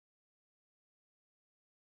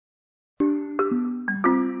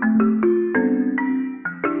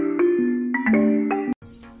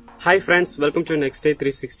Hi friends, welcome to Next Day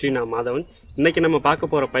 360. நான் மாதவன். இன்னைக்கு நம்ம பார்க்க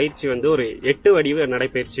போற பயிற்சி வந்து ஒரு 8 வடிவ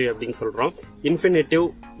நடைப்பயிற்சி அப்படின்னு சொல்றோம். இன்ஃபினிட்டிவ்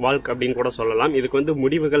வால்க் அப்படின்னு கூட சொல்லலாம். இதுக்கு வந்து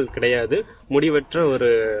முடிவுகள் கிடையாது. முடிவற்ற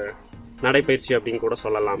ஒரு நடைப்பயிற்சி அப்படின்னு கூட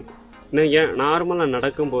சொல்லலாம். நீங்க நார்மலா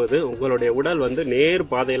நடக்கும்போது உங்களுடைய உடல் வந்து நேர்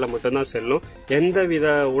பாதையில மட்டும்தான் செல்லும். எந்தவித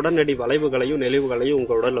உடனடி வளைவுகளையும் நெளிவுகளையும்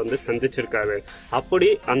உங்க உடல் வந்து சந்திச்சிருக்காது. அப்படி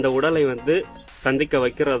அந்த உடலை வந்து சந்திக்க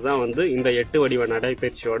வைக்கிறது தான் வந்து இந்த 8 வடிவ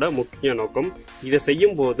நடைப்பயிற்சியோட முக்கிய நோக்கம். இதை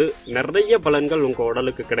செய்யும் போது நிறைய பலன்கள் உங்க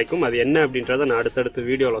உடலுக்கு கிடைக்கும். அது என்ன அப்படின்றத நான் அடுத்தடுத்த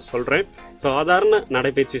வீடியோல சொல்றேன். சாதாரண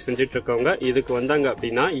நடைப்பயிற்சி செஞ்சுட்டு இருக்கவங்க இதுக்கு வந்தாங்க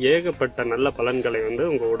அப்படின்னா ஏகப்பட்ட நல்ல பலன்களை வந்து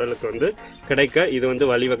உங்க உடலுக்கு வந்து கிடைக்க இது வந்து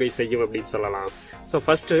வழிவகை செய்யும் அப்படின்னு சொல்லலாம். ஸோ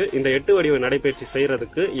ஃபர்ஸ்ட் இந்த 8 வடிவ நடைப்பயிற்சி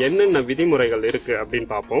செய்யறதுக்கு என்னென்ன விதிமுறைகள் இருக்கு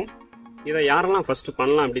அப்படின்னு பார்ப்போம். இதை யாரெல்லாம் ஃபர்ஸ்ட்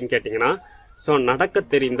பண்ணலாம் அப்படின்னு கேட்டீங்கன்னா, ஸோ நடக்க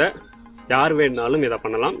தெரிந்த யார் வேணாலும் இதை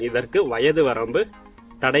பண்ணலாம். இதற்கு வயது வரம்பு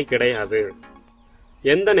தடை கிடையாது.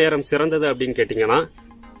 எந்த நேரம் சிறந்தது அப்படின்னு கேட்டீங்கன்னா,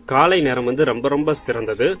 காலை நேரம் வந்து ரொம்ப ரொம்ப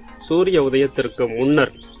சிறந்தது. சூரிய உதயத்திற்கு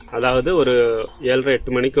முன்னர், அதாவது ஒரு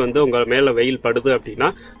 7:30-8 மணிக்கு வந்து உங்க மேல வெயில் படுது அப்படின்னா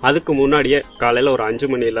அதுக்கு முன்னாடியே காலையில ஒரு 5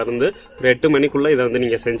 மணில இருந்து ஒரு 8 மணிக்குள்ள இதை வந்து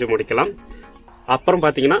நீங்க செஞ்சு முடிக்கலாம். அப்புறம்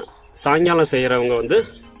பாத்தீங்கன்னா சாயங்காலம் செய்யறவங்க வந்து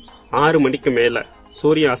 6 மணிக்கு மேல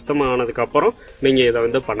சூரிய அஸ்தமனம் ஆனதுக்கு அப்புறம் நீங்க இதை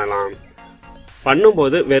வந்து பண்ணலாம்.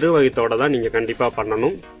 பண்ணும்போது வெறும் வயிற்றோட தான் நீங்க கண்டிப்பா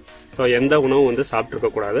பண்ணணும். ஸோ எந்த உணவும் வந்து சாப்பிட்டுருக்க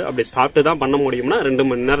கூடாது. அப்படி சாப்பிட்டு தான் பண்ண முடியும்னா 2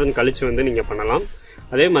 மணி நேரம் கழிச்சு வந்து நீங்க பண்ணலாம்.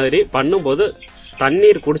 அதே மாதிரி பண்ணும்போது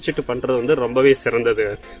தண்ணீர் குடிச்சிட்டு பண்றது வந்து ரொம்பவே சிறந்தது.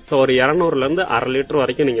 ஸோ ஒரு 200ல இருந்து 1/2 லிட்டர்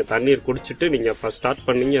வரைக்கும் நீங்க தண்ணீர் குடிச்சிட்டு நீங்க ஸ்டார்ட்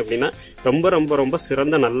பண்ணீங்க அப்படின்னா ரொம்ப ரொம்ப ரொம்ப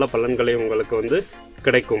சிறந்த நல்ல பலன்களை உங்களுக்கு வந்து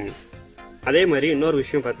கிடைக்கும். அதே மாதிரி இன்னொரு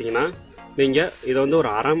விஷயம் பாத்தீங்கன்னா, நீங்க இதை வந்து ஒரு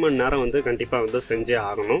 1/2 மணி நேரம் வந்து கண்டிப்பா வந்து செஞ்சே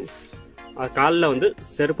ஆகணும். காலில் வந்து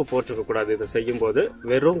செருப்பு போட்டிருக்க கூடாது. இதை செய்யும் போது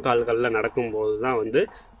வெறும் கால்களில் நடக்கும்போது தான் வந்து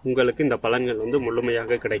உங்களுக்கு இந்த பலன்கள் வந்து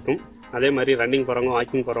முழுமையாக கிடைக்கும். அதே மாதிரி ரன்னிங் போறவங்க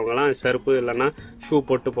வாக்கிங் போறவங்கலாம் செருப்பு இல்லைன்னா ஷூ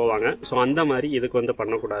போட்டு போவாங்க. ஸோ அந்த மாதிரி இதுக்கு வந்து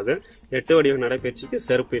பண்ணக்கூடாது. 8 வடிவ நடைப்பயிற்சிக்கு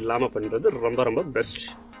செருப்பு இல்லாமல் பண்றது ரொம்ப ரொம்ப பெஸ்ட்.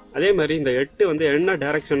 அதே மாதிரி இந்த 8 வந்து என்ன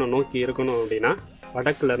டைரக்ஷனை நோக்கி இருக்கணும் அப்படின்னா,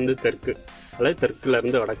 வடக்குல இருந்து தெற்கு அல்லது தெற்குல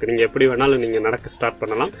இருந்து வடக்கு, நீங்க எப்படி வேணாலும் நீங்க நடக்க ஸ்டார்ட்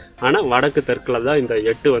பண்ணலாம். ஆனா வடக்கு தெற்குல தான் இந்த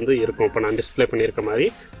 8 வந்து இருக்கும். இப்ப நான் டிஸ்பிளே பண்ணிருக்க மாதிரி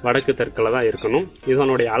வடக்கு தெற்குல தான் இருக்கணும்.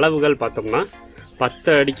 இதனுடைய அளவுகள் பார்த்தோம்னா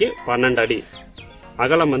 10 அடிக்கு 12 அடி,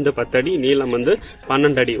 அகலம் வந்து 10 அடி, நீளம் வந்து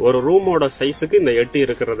 12 அடி. ஒரு ரூமோட சைஸுக்கு இந்த 8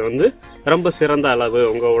 இருக்கிறது வந்து ரொம்ப சிறந்த அளவு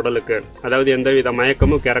உங்க உடலுக்கு. அதாவது எந்தவித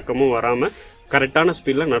மயக்கமும் கிறக்கமும் வராம கரெக்டான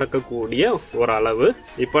ஸ்பீட்ல நடக்கக்கூடிய ஒரு அளவு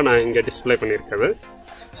இப்போ நான் இங்க டிஸ்பிளே பண்ணிருக்கிறது.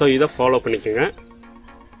 ஸோ இதை ஃபாலோ பண்ணிக்கோங்க.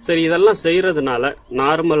 சரி, இதெல்லாம் செய்யறதுனால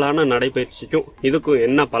நார்மலான நடைபயிற்சிக்கும் இதுக்கும்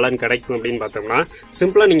என்ன பலன் கிடைக்கும் அப்படின்னு பார்த்தோம்னா,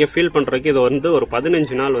 சிம்பிளா நீங்க ஃபீல் பண்றதுக்கு இது வந்து ஒரு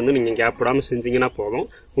 15 நாள் வந்து நீங்க கேப் விடாம செஞ்சீங்கன்னா போதும்.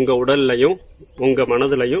 உங்க உடல்லையும் உங்க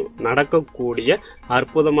மனதிலையும் நடக்கக்கூடிய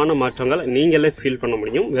அற்புதமான மாற்றங்களை நீங்களே ஃபீல் பண்ண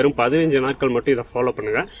முடியும். வெறும் 15 நாட்கள் மட்டும் இதை ஃபாலோ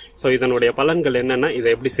பண்ணுங்க. ஸோ இதனுடைய பலன்கள் என்னன்னா, இதை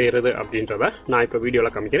எப்படி செய்யறது அப்படின்றத நான் இப்ப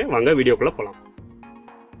வீடியோல காமிக்கிறேன். வாங்க வீடியோக்குள்ள போலாம்.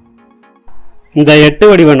 இந்த 8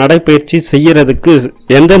 வடிவ நடைப்பயிற்சி செய்யறதுக்கு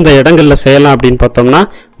எந்தெந்த இடங்கள்ல செய்யலாம் அப்படின்னு பார்த்தோம்னா,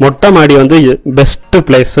 மொட்டை மாடி வந்து பெஸ்ட்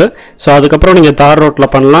பிளேஸ். ஸோ அதுக்கப்புறம் நீங்க தார் ரோட்ல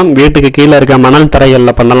பண்ணலாம், வீட்டுக்கு கீழே இருக்க மணல்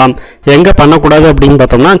தரைகள்ல பண்ணலாம். எங்க பண்ணக்கூடாது அப்படின்னு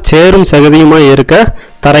பார்த்தோம்னா, சேரும் சகதியுமா இருக்க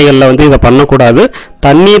தரைகள்ல வந்து இதை பண்ணக்கூடாது.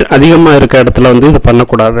 தண்ணீர் அதிகமா இருக்க இடத்துல வந்து இதை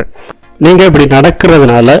பண்ணக்கூடாது. நீங்க இப்படி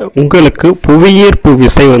நடக்கிறதுனால உங்களுக்கு புவியீர்ப்பு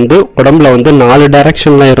விசை வந்து உடம்புல வந்து 4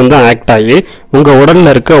 டைரக்ஷன்ல இருந்து ஆக்ட் ஆகி உங்க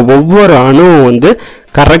உடல்ல இருக்க ஒவ்வொரு அணுவும் வந்து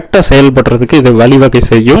கரெக்டா செயல்படுறதுக்கு இது வழிவகை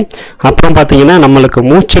செய்யும். அப்புறம் பாத்தீங்கன்னா, நம்மளுக்கு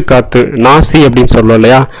மூச்சு காத்து நாசி அப்படின்னு சொல்லுவோம்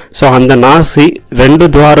இல்லையா, ஸோ அந்த நாசி 2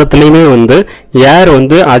 துவாரத்திலையுமே வந்து ஏர்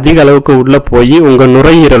வந்து அதிக அளவுக்கு உள்ள போய் உங்க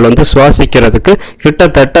நுரையீரல் வந்து சுவாசிக்கிறதுக்கு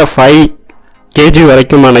கிட்டத்தட்ட 5 kg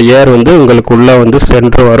வரைக்குமான ஏர் வந்து உங்களுக்கு உள்ள வந்து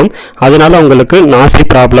சென்று வரும். அதனால உங்களுக்கு நாசி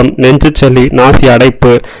ப்ராப்ளம், நெஞ்சு சளி, நாசி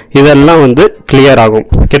அடைப்பு இதெல்லாம் வந்து கிளியர் ஆகும்.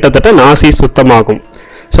 கிட்டத்தட்ட நாசி சுத்தமாகும்.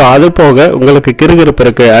 ஸோ அது போக உங்களுக்கு கிறுகிறுப்பு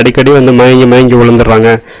இருக்கு, அடிக்கடி வந்து மயங்கி விழுந்துடுறாங்க,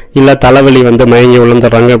 இல்லை தலைவலி வந்து மயங்கி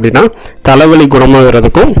விழுந்துடுறாங்க அப்படின்னா தலைவலி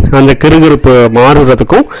குணமாகிறதுக்கும் அந்த கிறுகிறுப்பு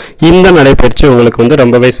மாறுறதுக்கும் இந்த நடைப்பயிற்சி உங்களுக்கு வந்து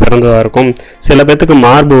ரொம்பவே சிறந்ததாக இருக்கும். சில பேர்த்துக்கு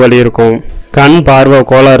மார்பு வலி இருக்கும், கண் பார்வை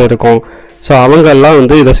கோளாறு இருக்கும். ஸோ அவங்கெல்லாம்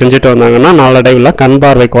வந்து இதை செஞ்சுட்டு வந்தாங்கன்னா நாளடைவில் கண்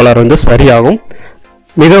பார்வை கோளாறு வந்து சரியாகும்.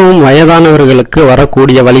 மிகவும் வயதானவர்களுக்கு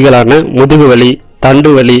வரக்கூடிய வலிகளான முதுகு வலி,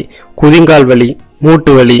 தண்டு வலி, குதிங்கால் வலி,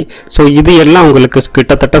 மூட்டு வலி, ஸோ இது எல்லாம் உங்களுக்கு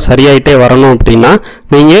கிட்டத்தட்ட சரியாயிட்டே வரணும் அப்படின்னா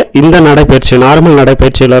நீங்க இந்த நடைப்பயிற்சி, நார்மல்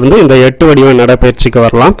நடைப்பயிற்சியிலிருந்து இந்த 8 வடிவ நடைப்பயிற்சிக்கு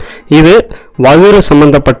வரலாம். இது வயிறு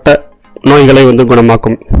சம்பந்தப்பட்ட நோய்களை வந்து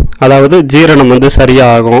குணமாக்கும். அதாவது ஜீரணம் வந்து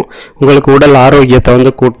சரியாகும், உங்களுக்கு உடல் ஆரோக்கியத்தை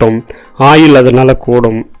வந்து கூட்டும், ஆயுள் அதனால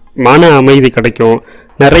கூடும், மன அமைதி கிடைக்கும்.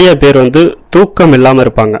 நிறைய பேர் வந்து தூக்கம் இல்லாமல்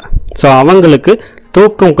இருப்பாங்க. ஸோ அவங்களுக்கு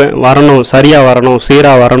தூக்கம் வரணும், சரியா வரணும்,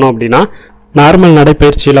 சீராக வரணும் அப்படின்னா நார்மல்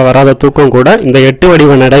நடைப்பயிற்சியில் வராத தூக்கம் கூட இந்த 8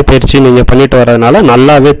 வடிவ நடைப்பயிற்சி நீங்கள் பண்ணிட்டு வரதுனால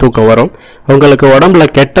நல்லாவே தூக்கம் வரும். உங்களுக்கு உடம்புல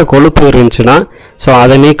கெட்ட கொழுப்பு இருந்துச்சுன்னா ஸோ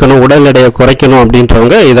அதை நீக்கணும், உடல் எடையை குறைக்கணும்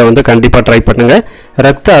அப்படின்றவங்க இதை வந்து கண்டிப்பாக ட்ரை பண்ணுங்கள்.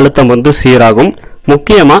 ரத்த அழுத்தம் வந்து சீராகும்.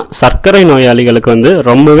 முக்கியமாக சர்க்கரை நோயாளிகளுக்கு வந்து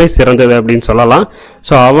ரொம்பவே சிறந்தது அப்படின்னு சொல்லலாம்.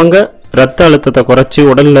 ஸோ அவங்க ரத்த அழுத்தத்தை குறைச்சி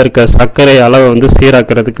உடலில் இருக்க சர்க்கரை அளவை வந்து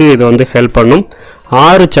சீராக்கிறதுக்கு இது வந்து ஹெல்ப் பண்ணும்.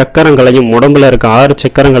 6 சக்கரங்களையும் உடம்புல இருக்க 6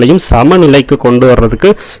 சக்கரங்களையும் சமநிலைக்கு கொண்டு வர்றதுக்கு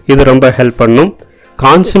இது ரொம்ப ஹெல்ப் பண்ணும்.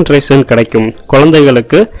 கான்சென்ட்ரேஷன் கிடைக்கும்.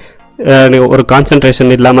 குழந்தைகளுக்கு ஒரு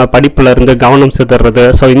கான்சென்ட்ரேஷன் இல்லாமல் படிப்புல இருந்து கவனம் சிதறது,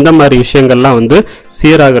 ஸோ இந்த மாதிரி விஷயங்கள்லாம் வந்து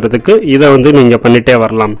சீராகிறதுக்கு இதை வந்து நீங்கள் பண்ணிட்டே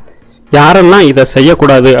வரலாம். யாரெல்லாம் இதை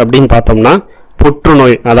செய்யக்கூடாது அப்படின்னு பார்த்தோம்னா,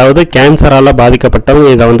 புற்றுநோய் அதாவது கேன்சரால் பாதிக்கப்பட்டவங்க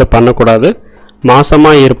இதை வந்து பண்ணக்கூடாது.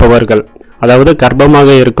 மாசமாக இருப்பவர்கள் அதாவது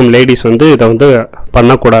கர்ப்பமாக இருக்கும் லேடிஸ் வந்து இதை வந்து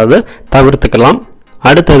பண்ணக்கூடாது, தவிர்த்துக்கலாம்.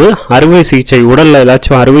 அடுத்தது அறுவை சிகிச்சை, உடலில்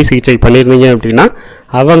ஏதாச்சும் அறுவை சிகிச்சை பண்ணியிருந்தீங்க அப்படின்னா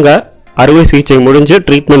அவங்க அறுவை சிகிச்சை முடிஞ்சு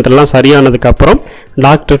ட்ரீட்மெண்ட் எல்லாம் சரியானதுக்கப்புறம்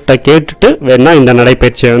டாக்டர்கிட்ட கேட்டுட்டு வேணால் இந்த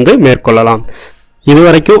நடைப்பயிற்சியை வந்து மேற்கொள்ளலாம்.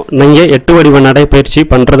 இதுவரைக்கும் நீங்கள் 8 வடிவ நடைப்பயிற்சி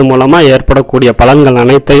பண்ணுறது மூலமாக ஏற்படக்கூடிய பலன்கள்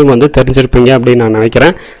அனைத்தையும் வந்து தெரிஞ்சிருப்பீங்க அப்படின்னு நான்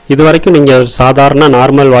நினைக்கிறேன். இதுவரைக்கும் நீங்கள் சாதாரண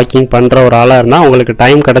நார்மல் வாக்கிங் பண்ணுற ஒரு ஆளாக இருந்தால் உங்களுக்கு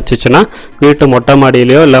டைம் கிடச்சிச்சின்னா வீட்டு மொட்டை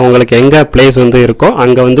மாடியிலையோ இல்லை உங்களுக்கு எங்கே பிளேஸ் வந்து இருக்கோ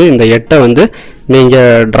அங்கே வந்து இந்த 8 வந்து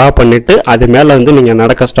நீங்கள் ட்ரா பண்ணிவிட்டு அது மேலே வந்து நீங்கள்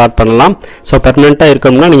நடக்க ஸ்டார்ட் பண்ணலாம். ஸோ பெர்மனெண்ட்டாக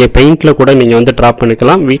இருக்கணும்னா நீங்கள் பெயிண்டில் கூட நீங்கள் வந்து ட்ரா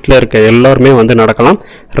பண்ணிக்கலாம். வீட்டில் இருக்க எல்லோருமே வந்து நடக்கலாம்.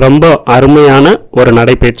 ரொம்ப அருமையான ஒரு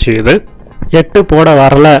நடைப்பயிற்சி இது. 8 போட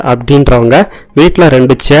வரல அப்படின்றவங்க வீட்டில்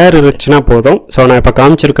 2 சேர் இருந்துச்சுன்னா போதும். ஸோ நான் இப்போ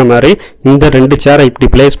காமிச்சிருக்க மாதிரி இந்த 2 சேரை இப்படி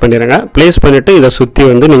பிளேஸ் பண்ணிடுங்க. பிளேஸ் பண்ணிவிட்டு இதை சுற்றி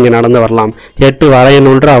வந்து நீங்கள் நடந்து வரலாம். 8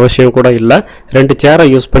 வரையணுன்ற அவசியம் கூட இல்லை. 2 சேரை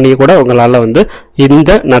யூஸ் பண்ணி கூட உங்களால் வந்து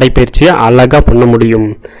இந்த நடைப்பயிற்சியை அழகாக பண்ண முடியும்.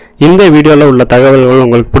 இந்த வீடியோவில் உள்ள தகவல்கள்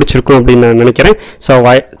உங்களுக்கு பிடிச்சிருக்கும் அப்படின்னு நான் நினைக்கிறேன். ஸோ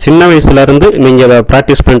சின்ன வயசுலேருந்து நீங்கள் இதை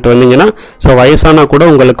ப்ராக்டிஸ் பண்ணிட்டு வந்தீங்கன்னா ஸோ வயசானா கூட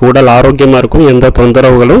உங்களுக்கு உடல் ஆரோக்கியமாக இருக்கும், எந்த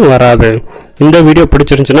தொந்தரவுகளும் வராது. இந்த வீடியோ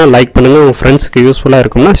பிடிச்சிருந்துச்சுன்னா லைக் பண்ணுங்கள், உங்கள் ஃப்ரெண்ட்ஸுக்கு யூஸ்ஃபுல்லாக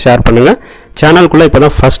இருக்கும்னா ஷேர் பண்ணுங்கள். சேனலுக்குள்ளே இப்போ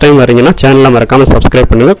தான் ஃபஸ்ட் டைம் வரீங்கன்னா சேனலை மறக்காமல்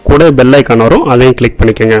சப்ஸ்கிரைப் பண்ணுங்கள். கூட பெல் ஐக்கான் வரும், அதையும் கிளிக்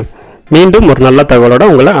பண்ணிக்கோங்க. மீண்டும் ஒரு நல்ல தகவலோட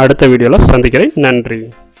உங்களை அடுத்த வீடியோவில் சந்திக்கிறேன். நன்றி.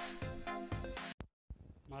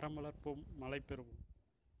 மரம் வளர்ப்போம், மழை பெறுவோம்,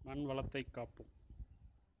 மண் வளத்தை காப்போம்.